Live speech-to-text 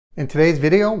In today's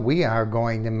video, we are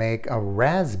going to make a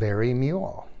Raspberry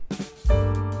Mule.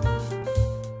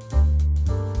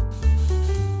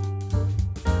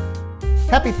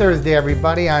 Happy Thursday,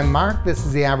 everybody. I'm Mark. This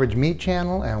is the Average Meat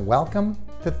Channel, and welcome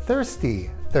to Thirsty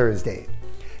Thursday.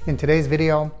 In today's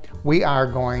video, we are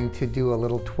going to do a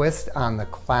little twist on the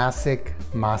classic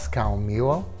Moscow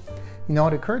Mule. You know,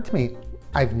 it occurred to me,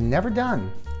 I've never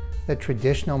done the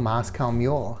traditional Moscow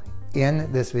Mule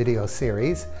in this video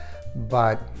series,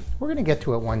 but we're going to get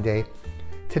to it one day.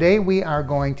 Today we are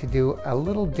going to do a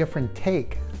little different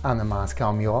take on the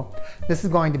Moscow Mule. This is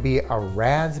going to be a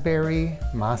Raspberry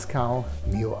Moscow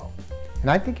Mule, and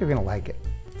I think you're going to like it.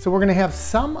 So we're going to have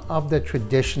some of the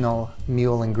traditional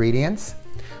mule ingredients.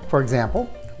 For example,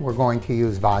 we're going to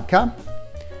use vodka.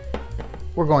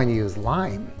 We're going to use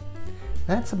lime.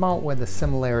 That's about where the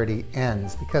similarity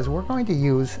ends, because we're going to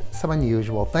use some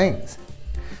unusual things.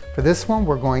 For this one,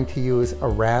 we're going to use a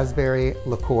raspberry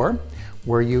liqueur.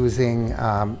 We're using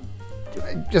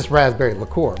just raspberry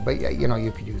liqueur, but you know,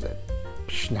 you could use a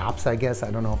schnapps, I guess.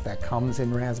 I don't know if that comes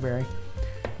in raspberry,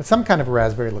 but some kind of a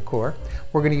raspberry liqueur.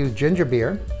 We're going to use ginger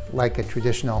beer, like a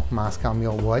traditional Moscow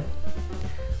Mule would.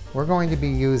 We're going to be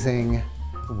using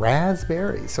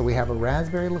raspberries. So we have a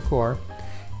raspberry liqueur,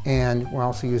 and we're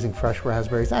also using fresh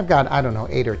raspberries. I've got, I don't know,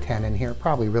 8 or 10 in here.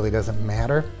 Probably really doesn't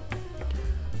matter.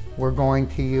 We're going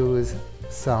to use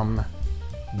some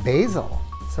basil,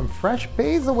 some fresh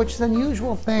basil, which is an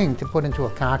unusual thing to put into a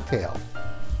cocktail.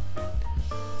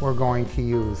 We're going to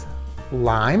use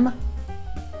lime,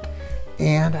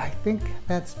 and I think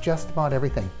that's just about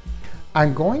everything.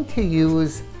 I'm going to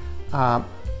use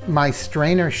my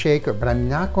strainer shaker, but I'm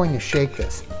not going to shake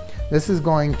this. This is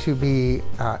going to be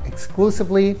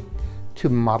exclusively to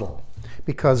muddle,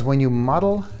 because when you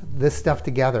muddle this stuff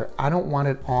together, I don't want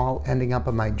it all ending up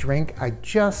in my drink. I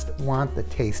just want the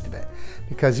taste of it,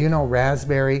 because you know,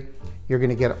 raspberry, you're going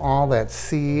to get all that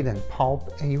seed and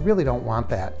pulp, and you really don't want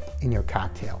that in your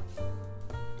cocktail.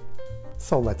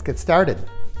 So let's get started.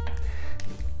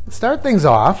 To start things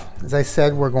off, as I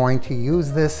said, we're going to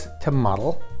use this to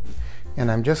muddle, and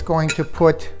I'm just going to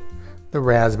put the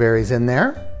raspberries in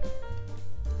there,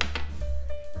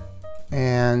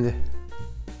 and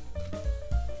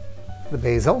the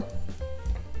basil.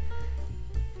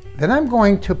 Then I'm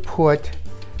going to put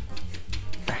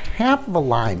half of a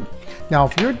lime. Now,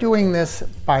 if you're doing this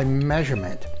by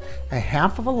measurement, a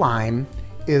half of a lime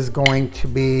is going to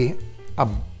be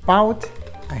about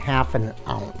a half an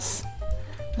ounce.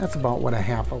 That's about what a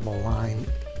half of a lime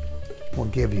will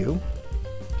give you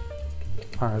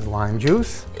as far as lime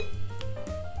juice.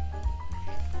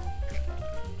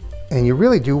 And you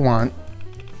really do want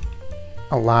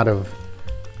a lot of,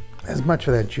 as much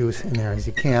of that juice in there as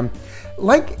you can.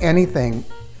 Like anything,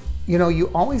 you know, you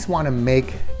always want to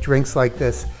make drinks like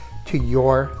this to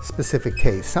your specific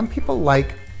taste. Some people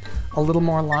like a little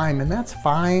more lime, and that's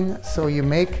fine. So you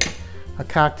make a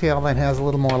cocktail that has a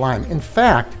little more lime. In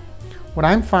fact, what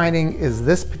I'm finding is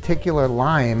this particular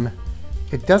lime,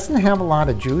 it doesn't have a lot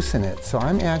of juice in it. So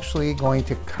I'm actually going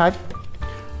to cut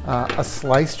a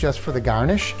slice just for the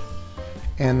garnish.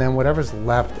 And then whatever's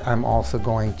left, I'm also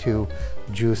going to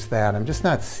juice that. I'm just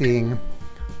not seeing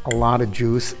a lot of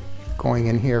juice going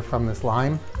in here from this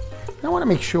lime. And I want to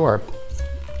make sure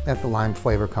that the lime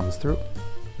flavor comes through.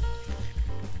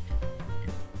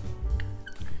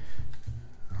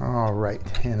 All right,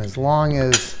 and as long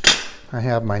as I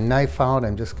have my knife out,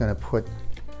 I'm just going to put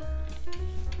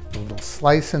a little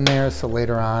slice in there so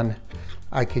later on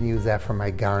I can use that for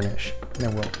my garnish. And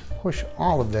then we'll push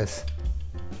all of this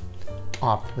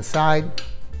off to the side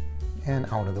and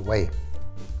out of the way.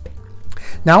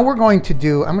 Now we're going to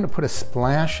do, I'm going to put a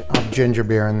splash of ginger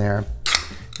beer in there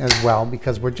as well,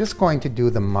 because we're just going to do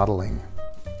the muddling.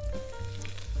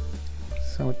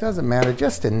 So it doesn't matter,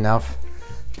 just enough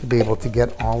to be able to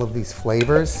get all of these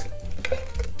flavors.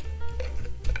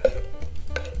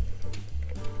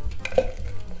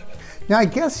 Now I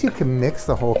guess you can mix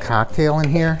the whole cocktail in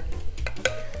here.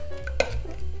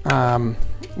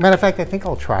 Matter of fact, I think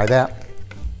I'll try that.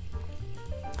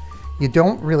 You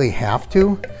don't really have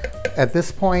to. At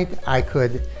this point, I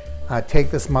could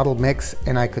take this muddled mix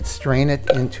and I could strain it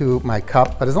into my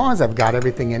cup, but as long as I've got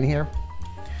everything in here,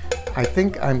 I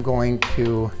think I'm going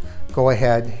to go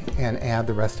ahead and add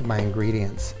the rest of my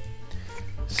ingredients.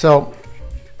 So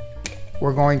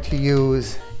we're going to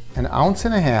use 1.5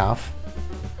 ounces.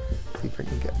 See if I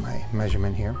can get my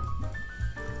measurement here.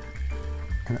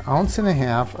 1.5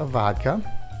 ounces of vodka.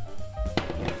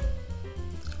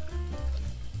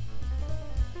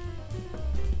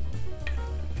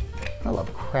 I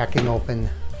love cracking open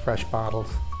fresh bottles,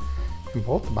 and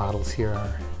both the bottles here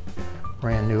are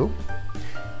brand new.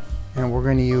 And we're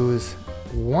going to use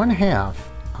 1/2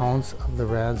 ounce of the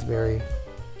raspberry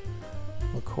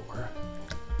liqueur.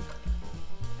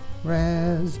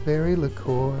 Raspberry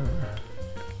liqueur.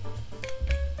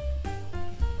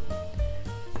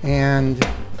 And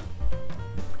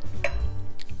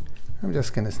I'm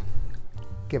just going to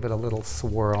give it a little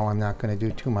swirl. I'm not going to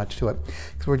do too much to it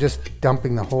because we're just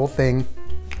dumping the whole thing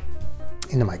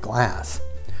into my glass.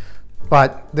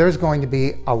 But there's going to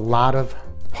be a lot of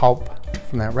pulp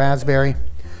from that raspberry,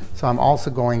 so I'm also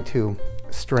going to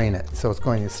strain it. So it's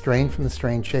going to strain from the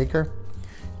strain shaker,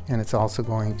 and it's also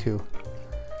going to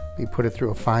be put it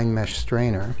through a fine mesh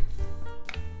strainer.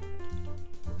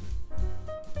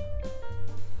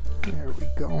 There we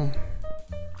go.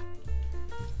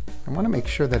 I want to make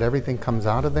sure that everything comes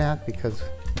out of that, because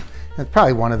that's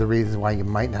probably one of the reasons why you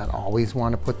might not always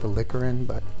want to put the liquor in,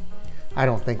 but I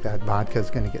don't think that vodka is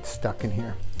going to get stuck in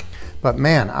here. But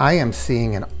man, I am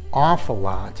seeing an awful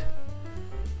lot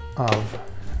of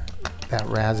that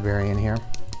raspberry in here.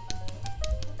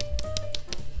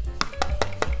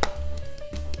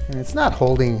 And it's not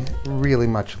holding really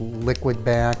much liquid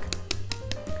back,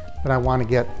 but I want to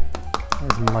get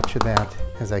as much of that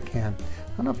as I can.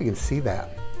 I don't know if you can see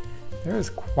that. There is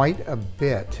quite a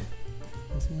bit.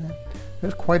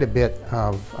 There's quite a bit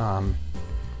of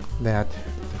that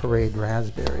parade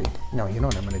raspberry. No, you know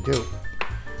what I'm going to do?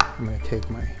 I'm going to take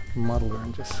my muddler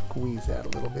and just squeeze that a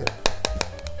little bit.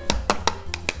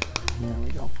 There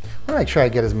we go. I'm going to make sure I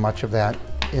get as much of that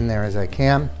in there as I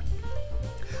can.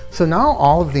 So now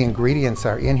all of the ingredients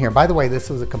are in here. By the way, this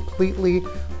was a completely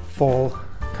full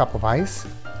cup of ice.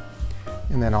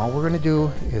 And then all we're going to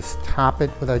do is top it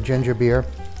with our ginger beer.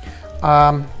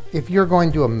 If you're going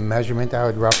to do a measurement, I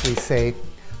would roughly say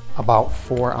about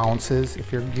 4 ounces.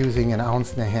 If you're using 1.5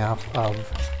 ounces of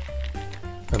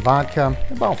the vodka,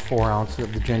 about 4 ounces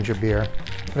of the ginger beer.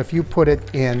 But if you put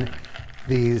it in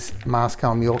these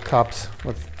Moscow Mule cups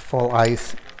with full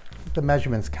ice, the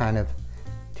measurements kind of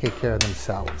take care of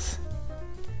themselves.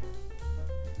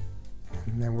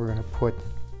 And then we're going to put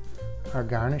our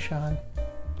garnish on.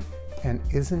 And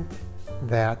isn't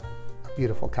that a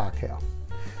beautiful cocktail?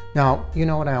 Now, you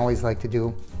know what I always like to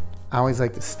do? I always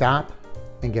like to stop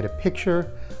and get a picture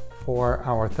for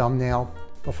our thumbnail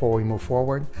before we move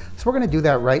forward. So we're going to do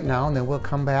that right now, and then we'll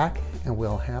come back and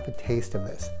we'll have a taste of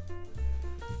this.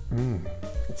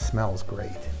 It smells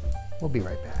great. We'll be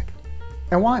right back.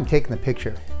 And while I'm taking the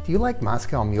picture, do you like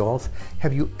Moscow Mules?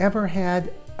 Have you ever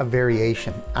had a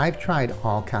variation? I've tried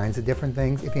all kinds of different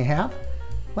things. If you have,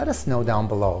 let us know down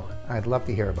below. I'd love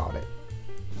to hear about it.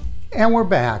 And we're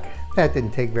back. That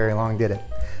didn't take very long, did it?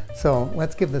 So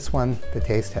let's give this one the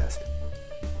taste test.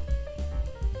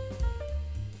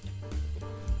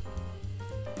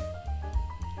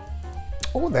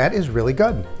 Oh, that is really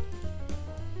good.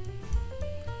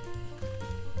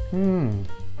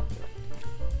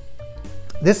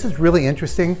 This is really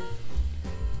interesting.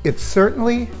 It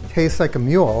certainly tastes like a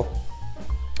mule,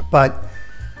 but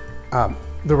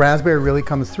the raspberry really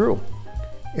comes through.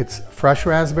 It's fresh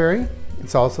raspberry.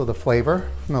 It's also the flavor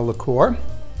from the liqueur.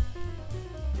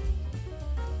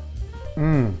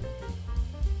 I'm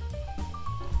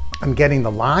getting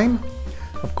the lime.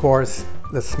 Of course,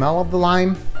 the smell of the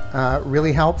lime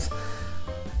really helps.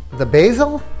 The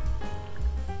basil,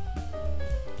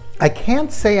 I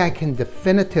can't say I can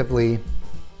definitively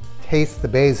taste the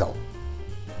basil.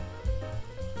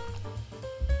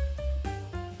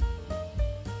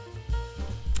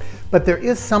 But there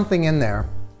is something in there.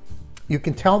 You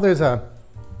can tell there's a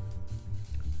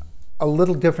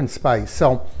little different spice.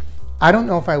 So I don't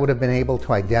know if I would have been able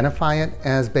to identify it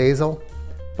as basil,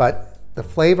 but the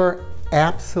flavor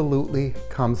absolutely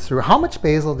comes through. How much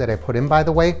basil did I put in, by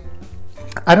the way?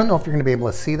 I don't know if you're going to be able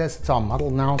to see this. It's all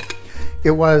muddled now.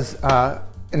 It was an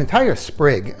entire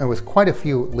sprig. It was quite a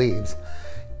few leaves.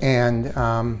 And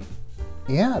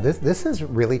yeah, this is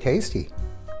really tasty.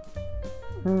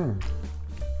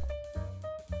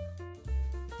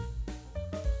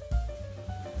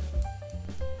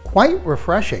 Quite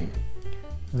refreshing.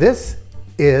 This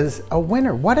is a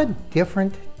winner. What a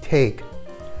different take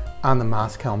on the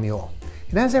Moscow Mule.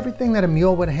 It has everything that a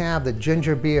mule would have: the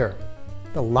ginger beer,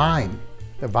 the lime,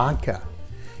 the vodka.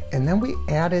 And then we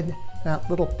added that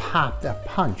little pop, that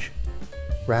punch.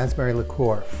 Raspberry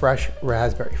liqueur, fresh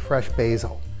raspberry, fresh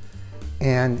basil.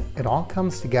 And it all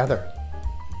comes together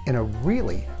in a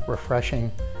really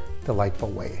refreshing, delightful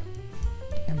way.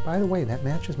 And by the way, that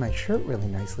matches my shirt really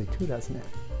nicely too, doesn't it?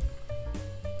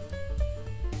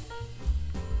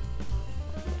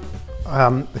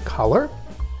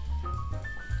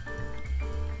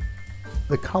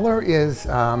 The color is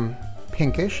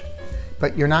pinkish,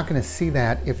 but you're not going to see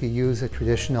that if you use a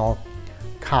traditional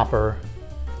copper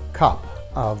cup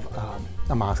of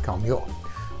a Moscow Mule.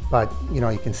 But you know,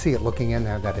 you can see it looking in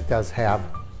there that it does have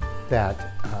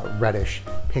that reddish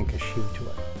pinkish hue to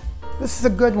it. This is a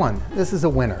good one. This is a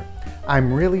winner.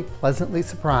 I'm really pleasantly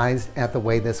surprised at the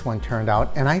way this one turned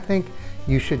out, and I think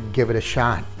you should give it a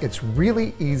shot. It's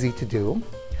really easy to do.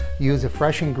 Use the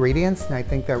fresh ingredients, and I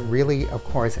think that really, of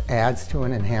course, adds to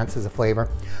and enhances the flavor.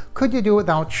 Could you do it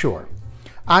without? Sure.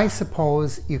 I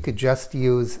suppose you could just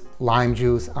use lime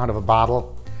juice out of a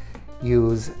bottle,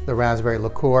 use the raspberry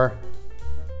liqueur,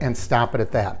 and stop it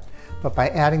at that. But by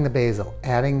adding the basil,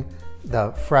 adding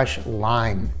the fresh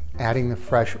lime, adding the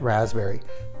fresh raspberry,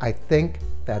 I think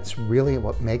that's really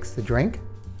what makes the drink.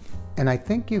 And I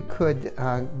think you could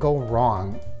go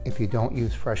wrong if you don't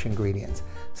use fresh ingredients.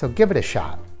 So give it a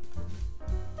shot.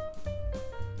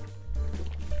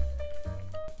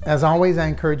 As always, I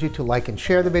encourage you to like and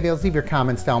share the videos. Leave your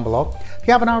comments down below. If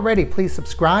you haven't already, please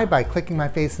subscribe by clicking my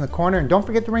face in the corner, and don't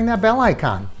forget to ring that bell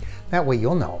icon. That way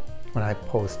you'll know when I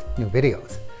post new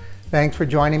videos. Thanks for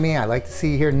joining me. I'd like to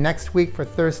see you here next week for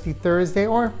Thirsty Thursday,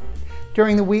 or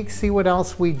during the week, see what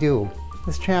else we do.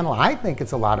 This channel, I think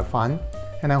it's a lot of fun,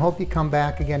 and I hope you come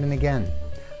back again and again.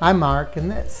 I'm Mark,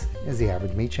 and this is the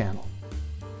Average Meat Channel.